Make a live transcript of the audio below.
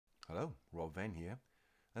Hello, Rob Venn here,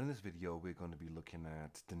 and in this video we're going to be looking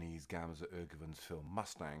at Denise Gamze-Ergüven's film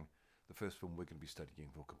Mustang, the first film we're going to be studying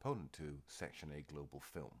for Component 2, Section A Global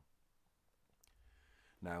Film.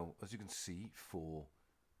 Now, as you can see for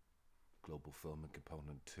Global Film and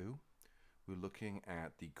Component 2, we're looking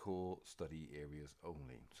at the core study areas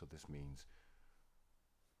only. So this means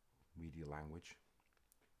media language,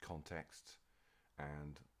 context,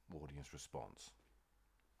 and audience response.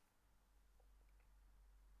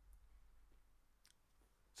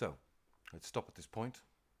 So, let's stop at this point,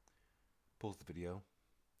 pause the video,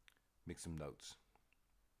 make some notes.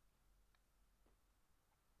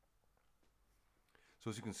 So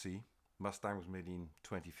as you can see, Mustang was made in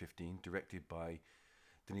 2015, directed by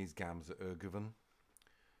Denise Gamze-Ergüven.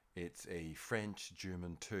 It's a French,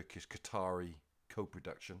 German, Turkish, Qatari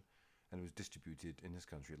co-production, and it was distributed in this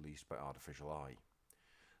country at least by Artificial Eye.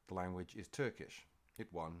 The language is Turkish. It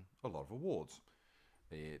won a lot of awards.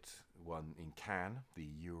 It won in Cannes the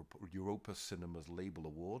Europa Cinemas Label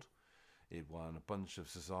Award. It won a bunch of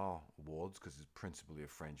César awards because it's principally a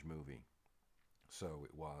French movie. So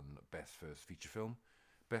it won Best First Feature Film,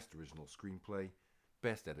 Best Original Screenplay,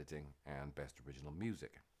 Best Editing, and Best Original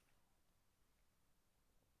Music.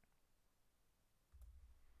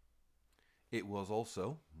 It was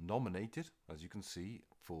also nominated, as you can see,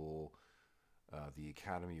 for the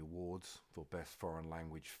Academy Awards for Best Foreign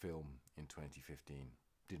Language Film in 2015.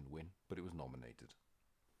 Didn't win, but it was nominated.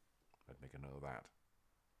 I'd make a note of that.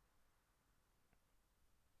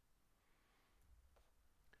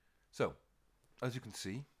 So, as you can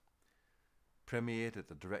see, premiered at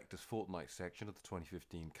the Directors Fortnight section of the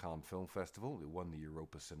 2015 Cannes Film Festival. It won the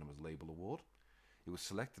Europa Cinemas Label Award. It was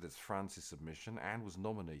selected as France's submission and was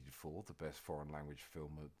nominated for the Best Foreign Language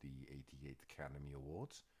Film at the 88th Academy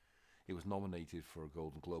Awards. It was nominated for a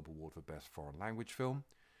Golden Globe Award for Best Foreign Language Film,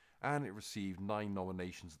 and it received 9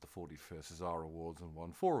 nominations at the 41st César Awards and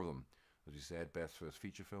won 4 of them. As you said, Best First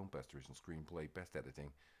Feature Film, Best Original Screenplay, Best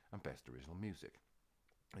Editing, and Best Original Music.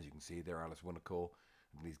 As you can see there, Alice Winocour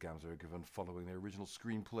and Denise Gamze-Ergüven following their original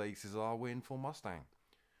screenplay César win for Mustang.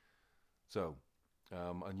 So,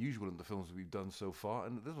 unusual in the films that we've done so far,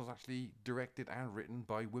 and this was actually directed and written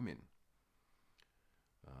by women.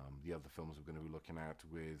 The other films we're going to be looking at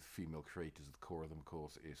with female creators at the core of them, of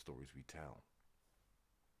course, is Stories We Tell.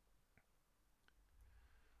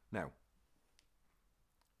 Now,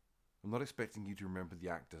 I'm not expecting you to remember the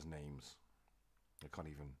actors' names. I can't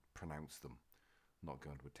even pronounce them. I'm not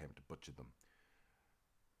going to attempt to butcher them.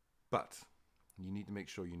 But you need to make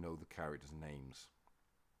sure you know the characters' names.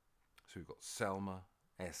 So we've got Selma,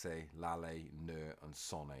 Esse, Lale, Nur, and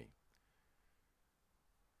Sonne.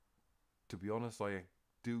 To be honest, I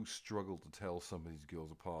do struggle to tell some of these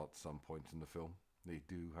girls apart at some point in the film. They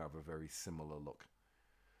do have a very similar look.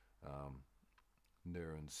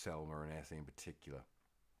 Nur and Selma and Esse in particular.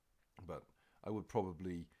 But I would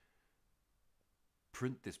probably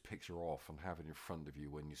print this picture off and have it in front of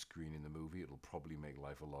you when you're screening the movie. It'll probably make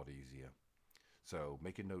life a lot easier. So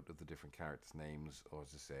make a note of the different characters' names, or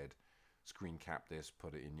as I said, screen cap this,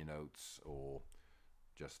 put it in your notes, or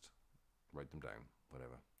just write them down,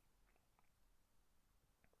 whatever.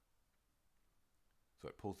 So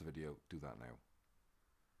pause the video, do that now.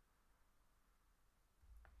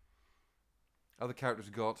 Other characters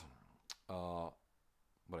we got are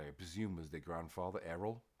what I presume was their grandfather,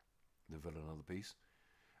 Errol, the villain of the piece,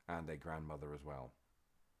 and their grandmother as well.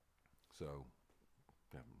 So,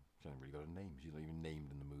 she hasn't really got a name. She's not even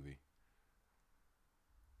named in the movie.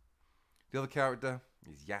 The other character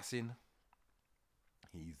is Yasin.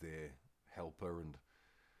 He's their helper and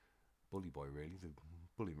bully boy, really. They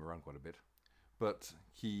bully him around quite a bit. But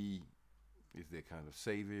he is their kind of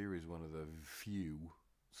savior, is one of the few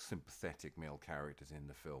sympathetic male characters in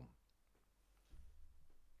the film.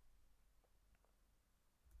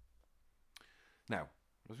 Now,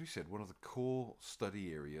 as we said, one of the core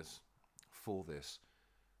study areas for this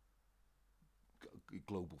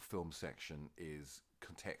global film section is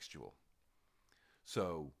contextual.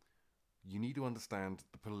 So you need to understand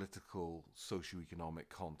the political, socio-economic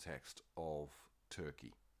context of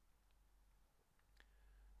Turkey.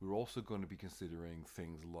 We're also going to be considering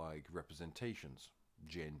things like representations.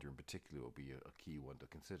 Gender in particular will be a key one to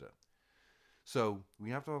consider. So we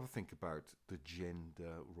have to have a think about the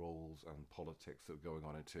gender roles and politics that are going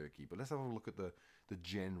on in Turkey. But let's have a look at the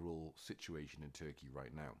general situation in Turkey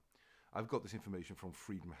right now. I've got this information from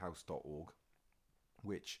freedomhouse.org,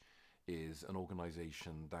 which is an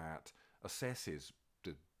organization that assesses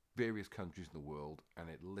the various countries in the world and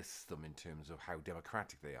it lists them in terms of how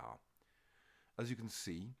democratic they are. As you can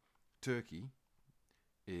see, Turkey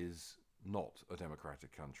is not a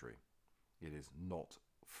democratic country. It is not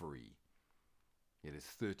free. It is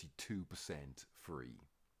 32% free.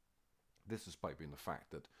 This despite being the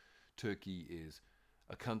fact that Turkey is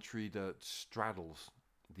a country that straddles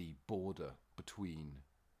the border between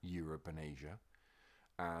Europe and Asia.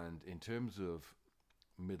 And in terms of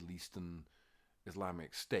Middle Eastern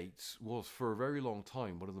Islamic states, was for a very long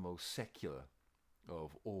time one of the most secular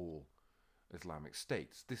of all Islamic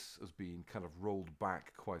states. This has been kind of rolled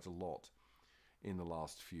back quite a lot in the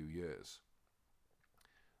last few years,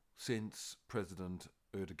 since President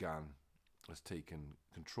Erdogan has taken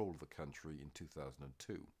control of the country in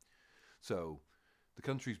 2002. So the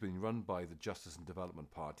country's been run by the Justice and Development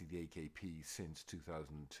Party, the AKP, since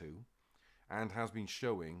 2002, and has been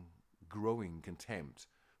showing growing contempt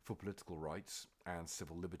for political rights and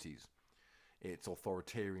civil liberties. It's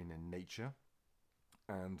authoritarian in nature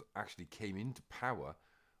and actually came into power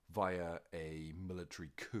via a military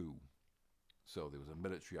coup. So there was a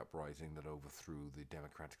military uprising that overthrew the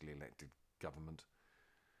democratically elected government,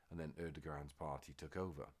 and then Erdogan's party took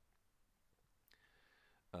over.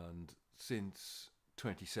 And since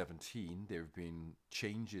 2017, there have been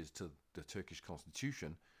changes to the Turkish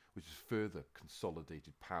constitution, which has further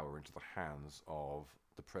consolidated power into the hands of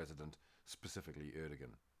the president, specifically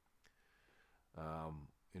Erdogan.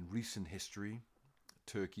 In recent history,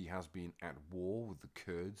 Turkey has been at war with the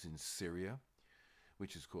Kurds in Syria,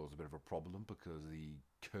 which has caused a bit of a problem because the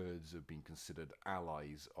Kurds have been considered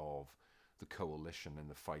allies of the coalition in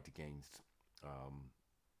the fight against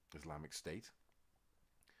Islamic State.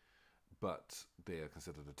 But they are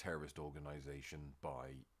considered a terrorist organization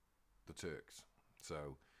by the Turks.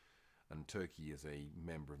 So, and Turkey is a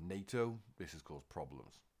member of NATO. This has caused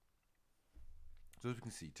problems. So as you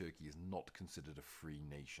can see, Turkey is not considered a free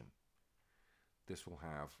nation. This will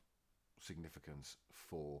have significance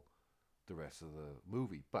for the rest of the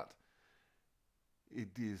movie, but it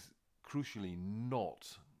is crucially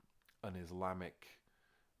not an Islamic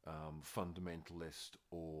fundamentalist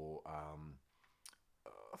or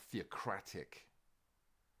a theocratic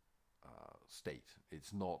state.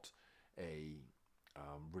 It's not a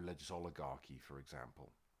religious oligarchy, for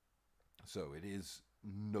example. So it is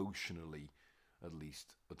notionally, at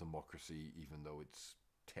least, a democracy, even though it's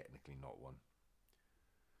technically not one.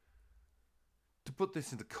 To put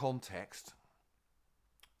this into context,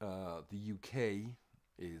 the UK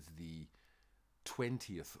is the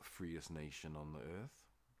 20th freest nation on the earth,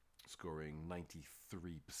 scoring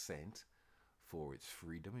 93% for its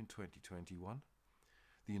freedom in 2021.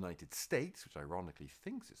 The United States, which ironically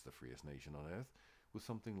thinks it's the freest nation on earth, was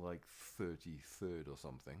something like 33rd or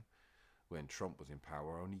something when Trump was in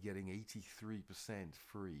power, only getting 83%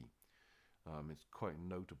 free. It's quite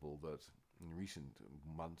notable that in recent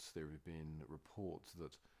months there have been reports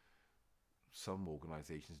that some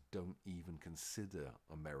organizations don't even consider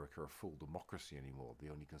America a full democracy anymore. They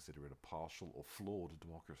only consider it a partial or flawed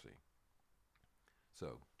democracy.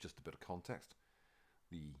 So, just a bit of context.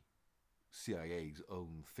 The CIA's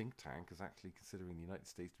own think tank is actually considering the United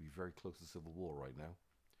States to be very close to civil war right now.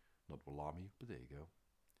 Not to alarm you, but there you go.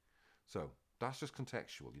 So, that's just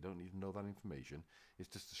contextual. You don't need to know that information. It's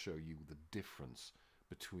just to show you the difference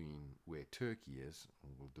between where Turkey is,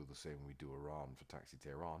 and we'll do the same when we do Iran for Taxi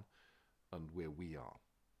Tehran, and where we are.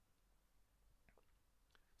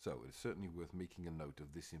 So, it's certainly worth making a note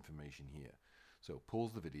of this information here. So,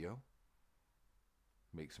 pause the video,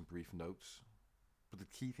 make some brief notes, but the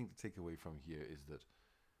key thing to take away from here is that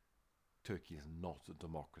Turkey is not a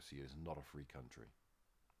democracy, it is not a free country.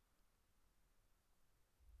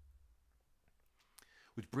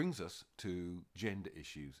 Which brings us to gender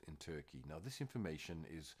issues in Turkey. Now, this information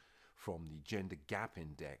is from the Gender Gap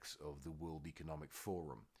Index of the World Economic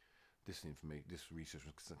Forum. This research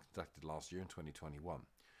was conducted last year in 2021.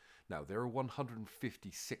 Now, there are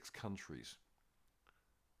 156 countries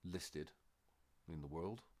listed in the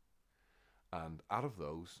world. And out of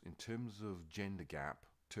those, in terms of gender gap,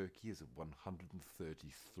 Turkey is at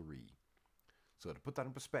 133. So to put that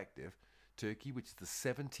in perspective, Turkey, which is the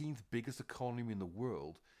 17th biggest economy in the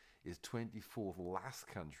world, is 24th last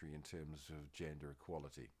country in terms of gender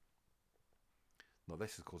equality. Now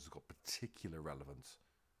this, of course, has got particular relevance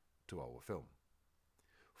to our film.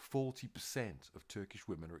 40% of Turkish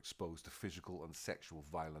women are exposed to physical and sexual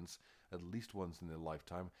violence at least once in their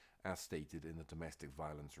lifetime, as stated in the domestic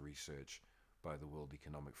violence research by the World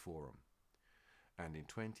Economic Forum. And in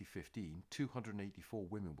 2015, 284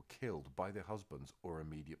 women were killed by their husbands or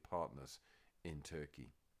immediate partners in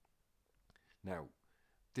Turkey. Now,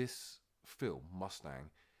 this film,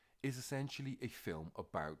 Mustang, is essentially a film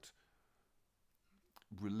about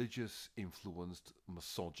religious-influenced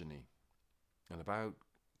misogyny and about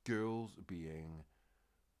girls being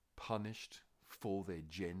punished for their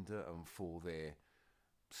gender and for their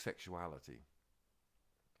sexuality.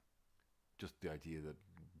 Just the idea that,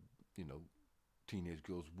 you know, teenage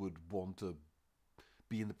girls would want to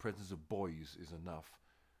be in the presence of boys is enough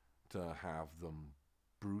to have them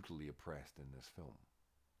brutally oppressed in this film.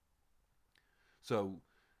 So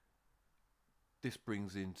this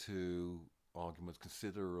brings into arguments.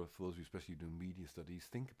 Consider, for those of you especially doing media studies,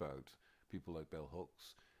 think about people like Bell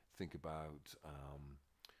Hooks, think about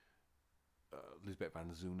Lisbeth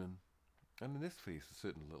Van Zunen, and in this case,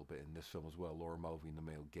 certainly a little bit in this film as well, Laura Mulvey and the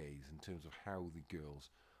Male Gaze, in terms of how the girls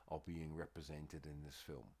are being represented in this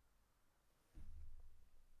film.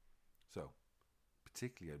 So,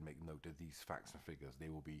 particularly I'd make note of these facts and figures. They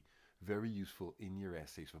will be very useful in your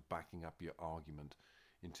essays for backing up your argument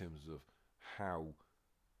in terms of how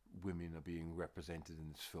women are being represented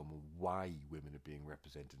in this film and why women are being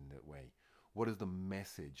represented in that way. What is the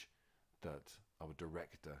message that our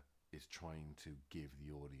director is trying to give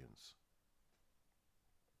the audience?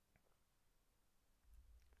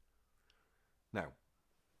 Now,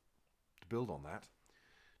 to build on that,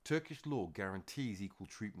 Turkish law guarantees equal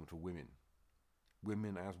treatment for women.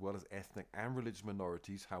 Women, as well as ethnic and religious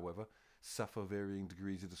minorities, however, suffer varying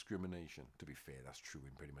degrees of discrimination. To be fair, that's true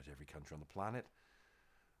in pretty much every country on the planet.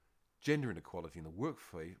 Gender inequality in the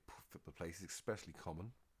workplace is especially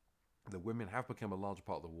common. The women have become a larger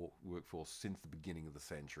part of the workforce since the beginning of the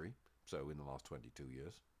century, so in the last 22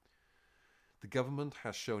 years. The government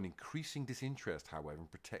has shown increasing disinterest, however, in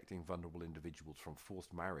protecting vulnerable individuals from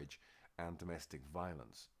forced marriage and domestic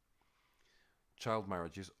violence. Child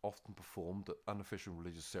marriages, often performed at unofficial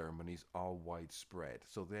religious ceremonies, are widespread.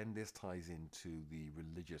 So then this ties into the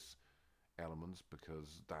religious elements,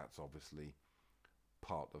 because that's obviously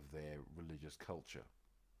part of their religious culture,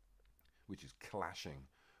 which is clashing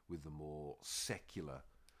with the more secular,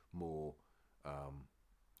 more,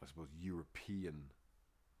 I suppose, European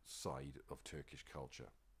side of Turkish culture.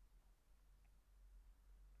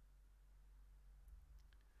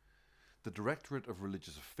 The Directorate of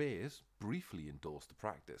Religious Affairs briefly endorsed the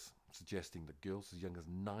practice, suggesting that girls as young as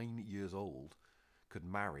 9 years old could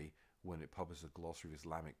marry when it published a glossary of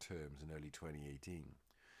Islamic terms in early 2018.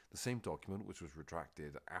 The same document, which was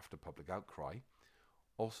retracted after public outcry,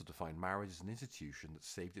 also defined marriage as an institution that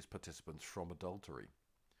saved its participants from adultery.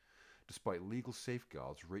 Despite legal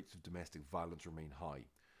safeguards, rates of domestic violence remain high.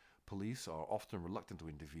 Police are often reluctant to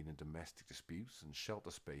intervene in domestic disputes, and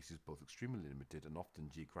shelter space is both extremely limited and often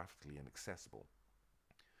geographically inaccessible.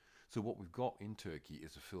 So what we've got in Turkey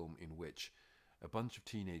is a film in which a bunch of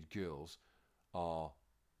teenage girls are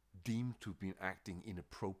deemed to have been acting in an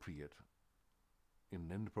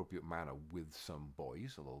inappropriate manner with some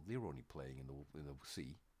boys, although they were only playing in the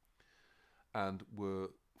sea, and were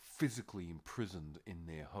physically imprisoned in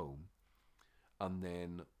their home and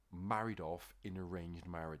then married off in arranged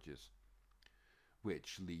marriages,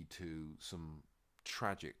 which lead to some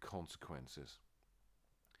tragic consequences.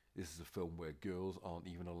 This is a film where girls aren't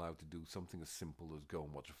even allowed to do something as simple as go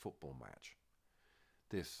and watch a football match.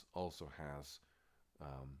 This also has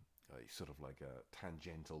a sort of like a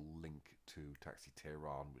tangential link to Taxi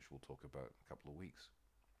Tehran, which we'll talk about in a couple of weeks.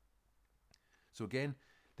 So again,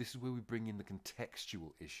 this is where we bring in the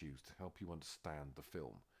contextual issues to help you understand the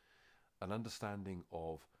film. An understanding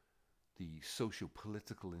of the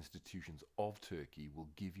socio-political institutions of Turkey will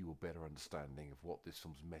give you a better understanding of what this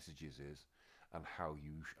film's messages is and how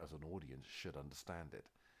you, as an audience, should understand it.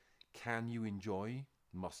 Can you enjoy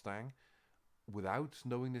Mustang without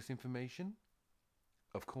knowing this information?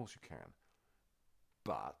 Of course you can.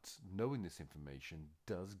 But knowing this information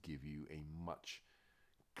does give you a much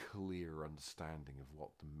clearer understanding of what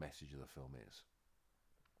the message of the film is.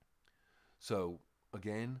 So,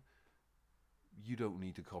 again, you don't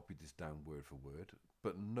need to copy this down word for word,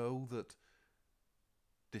 but know that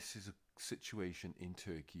this is a situation in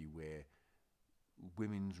Turkey where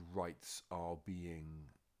women's rights are being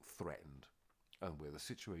threatened and where the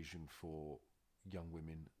situation for young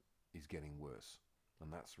women is getting worse.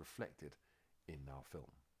 And that's reflected in our film.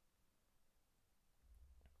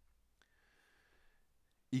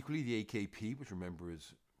 Equally, the AKP, which remember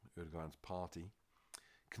is Erdogan's party,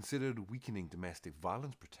 considered weakening domestic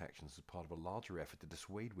violence protections as part of a larger effort to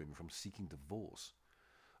dissuade women from seeking divorce.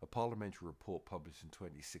 A parliamentary report published in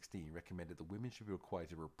 2016 recommended that women should be required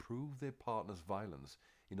to reprove their partner's violence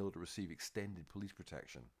in order to receive extended police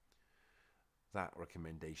protection. That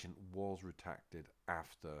recommendation was retracted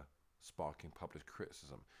after sparking public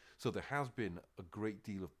criticism. So there has been a great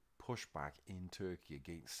deal of pushback in Turkey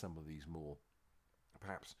against some of these more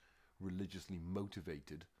perhaps religiously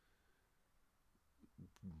motivated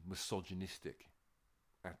misogynistic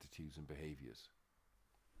attitudes and behaviors.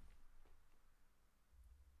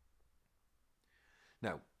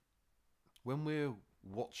 Now, when we're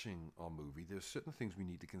watching our movie, there's certain things we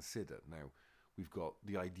need to consider. Now, we've got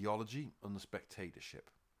the ideology and the spectatorship.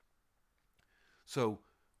 So,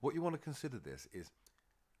 what you want to consider this is,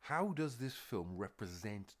 how does this film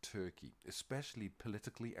represent Turkey, especially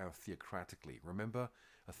politically and theocratically? Remember,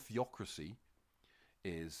 a theocracy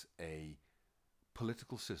is a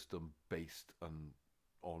political system based on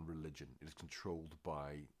religion. It is controlled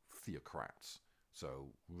by theocrats,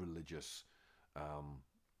 so religious,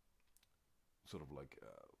 sort of like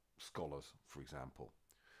scholars, for example.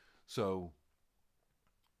 So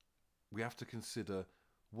we have to consider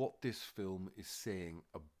what this film is saying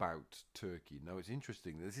about Turkey. Now, it's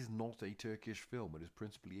interesting. This is not a Turkish film. It is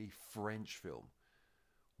principally a French film.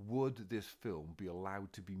 Would this film be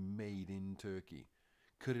allowed to be made in Turkey?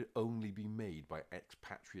 Could it only be made by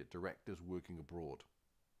expatriate directors working abroad?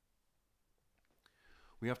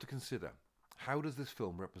 We have to consider, how does this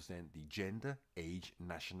film represent the gender, age,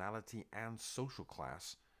 nationality, and social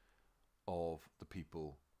class of the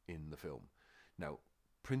people in the film? Now,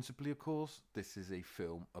 principally, of course, this is a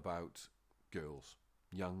film about girls,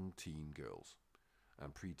 young teen girls,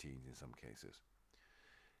 and preteens in some cases.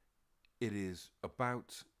 It is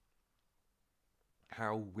about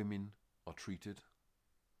how women are treated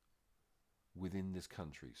within this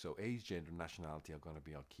country. So age, gender, and nationality are going to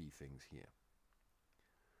be our key things here.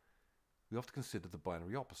 We have to consider the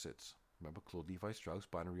binary opposites. Remember Claude Levi-Strauss,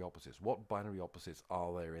 binary opposites. What binary opposites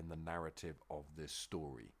are there in the narrative of this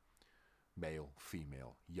story? Male,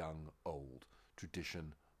 female, young, old,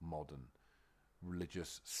 tradition, modern,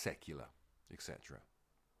 religious, secular, etc.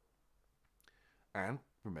 And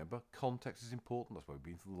remember, context is important. That's why we've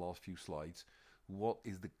been through the last few slides. What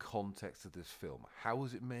is the context of this film? How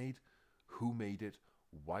was it made? Who made it?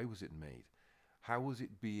 Why was it made? How was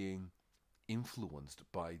it being influenced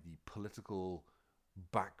by the political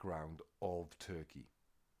background of Turkey?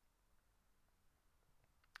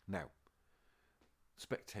 Now,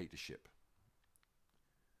 spectatorship.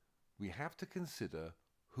 We have to consider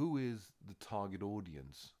who is the target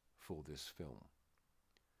audience for this film.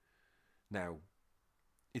 Now,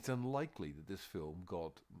 it's unlikely that this film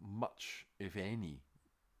got much, if any,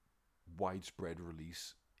 widespread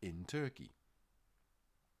release in Turkey.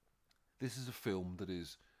 This is a film that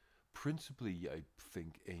is principally, I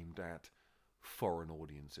think, aimed at foreign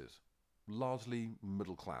audiences, largely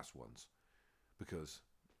middle-class ones, because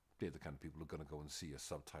they're the kind of people who are going to go and see a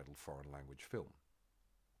subtitled foreign language film.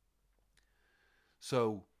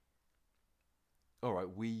 So, all right,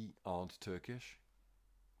 we aren't Turkish.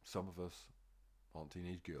 Some of us aren't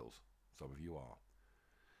teenage girls. Some of you are.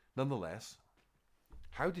 Nonetheless,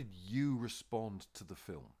 how did you respond to the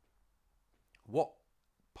film? What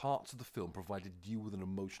parts of the film provided you with an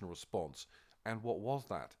emotional response? And what was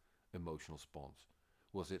that emotional response?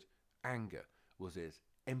 Was it anger? Was it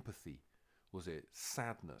empathy? Was it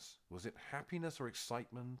sadness? Was it happiness or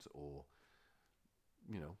excitement or,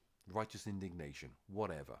 righteous indignation?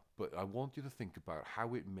 Whatever. But I want you to think about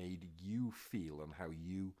how it made you feel and how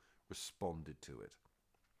you responded to it.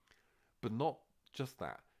 But not just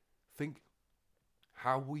that. Think,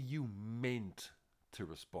 how were you meant to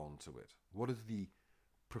respond to it? What is the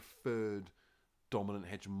preferred, dominant,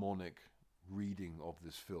 hegemonic reading of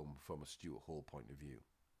this film from a Stuart Hall point of view?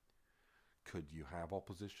 Could you have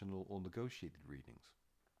oppositional or negotiated readings?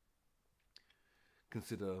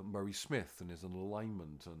 Consider Murray Smith and his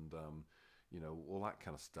alignment and, all that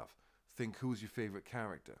kind of stuff. Think, who's your favourite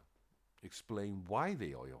character? Explain why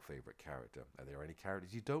they are your favourite character. Are there any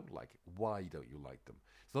characters you don't like? Why don't you like them?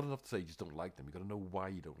 It's not enough to say you just don't like them. You've got to know why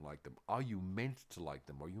you don't like them. Are you meant to like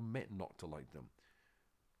them? Or are you meant not to like them?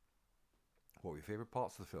 What were your favourite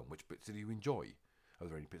parts of the film? Which bits did you enjoy? Are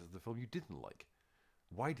there any bits of the film you didn't like?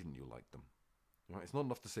 Why didn't you like them? Right? It's not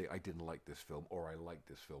enough to say, I didn't like this film or I like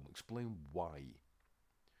this film. Explain why.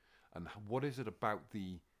 And what is it about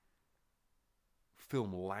the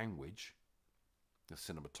film language, the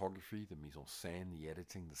cinematography, the mise en scène, the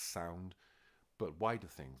editing, the sound, but wider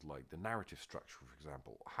things like the narrative structure, for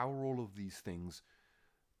example? How are all of these things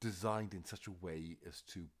designed in such a way as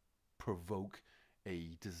to provoke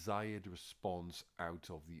a desired response out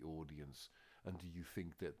of the audience? And do you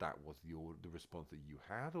think that that was the response that you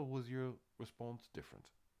had, or was your response different?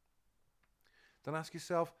 Then ask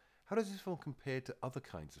yourself, how does this film compare to other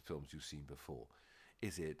kinds of films you've seen before?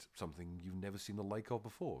 Is it something you've never seen the like of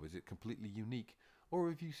before? Is it completely unique? Or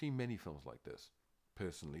have you seen many films like this?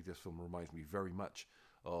 Personally, this film reminds me very much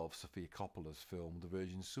of Sofia Coppola's film The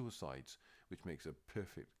Virgin Suicides, which makes a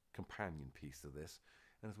perfect companion piece to this,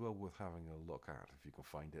 and it's well worth having a look at if you can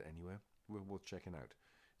find it anywhere. Well worth checking out.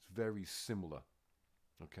 It's very similar.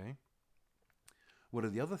 Okay? One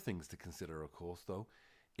of the other things to consider, of course, though,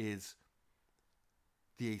 is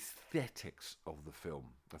the aesthetics of the film.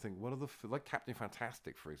 I think one of the, like Captain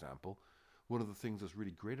Fantastic, for example, one of the things that's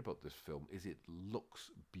really great about this film is it looks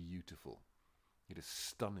beautiful. It is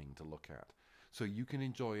stunning to look at. So you can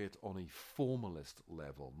enjoy it on a formalist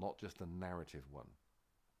level, not just a narrative one.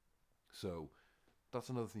 So that's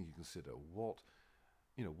another thing you consider. What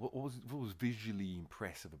was visually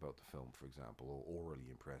impressive about the film, for example, or orally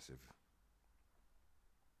impressive?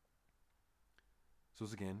 So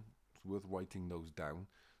again, it's worth writing those down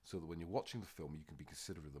so that when you're watching the film, you can be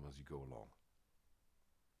considerate of them as you go along.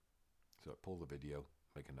 So pause the video,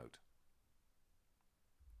 make a note.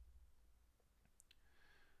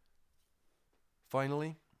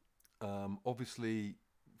 Finally, obviously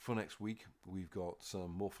for next week, we've got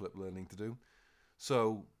some more flip learning to do.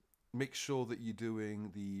 So make sure that you're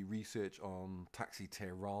doing the research on Taxi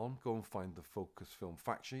Tehran. Go and find the Focus Film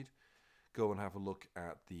fact sheet. Go and have a look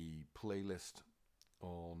at the playlist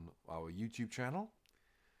on our YouTube channel.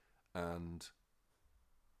 And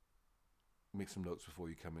make some notes before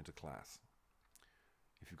you come into class.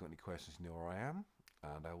 If you've got any questions, you know where I am.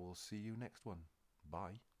 And I will see you next one.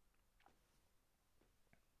 Bye.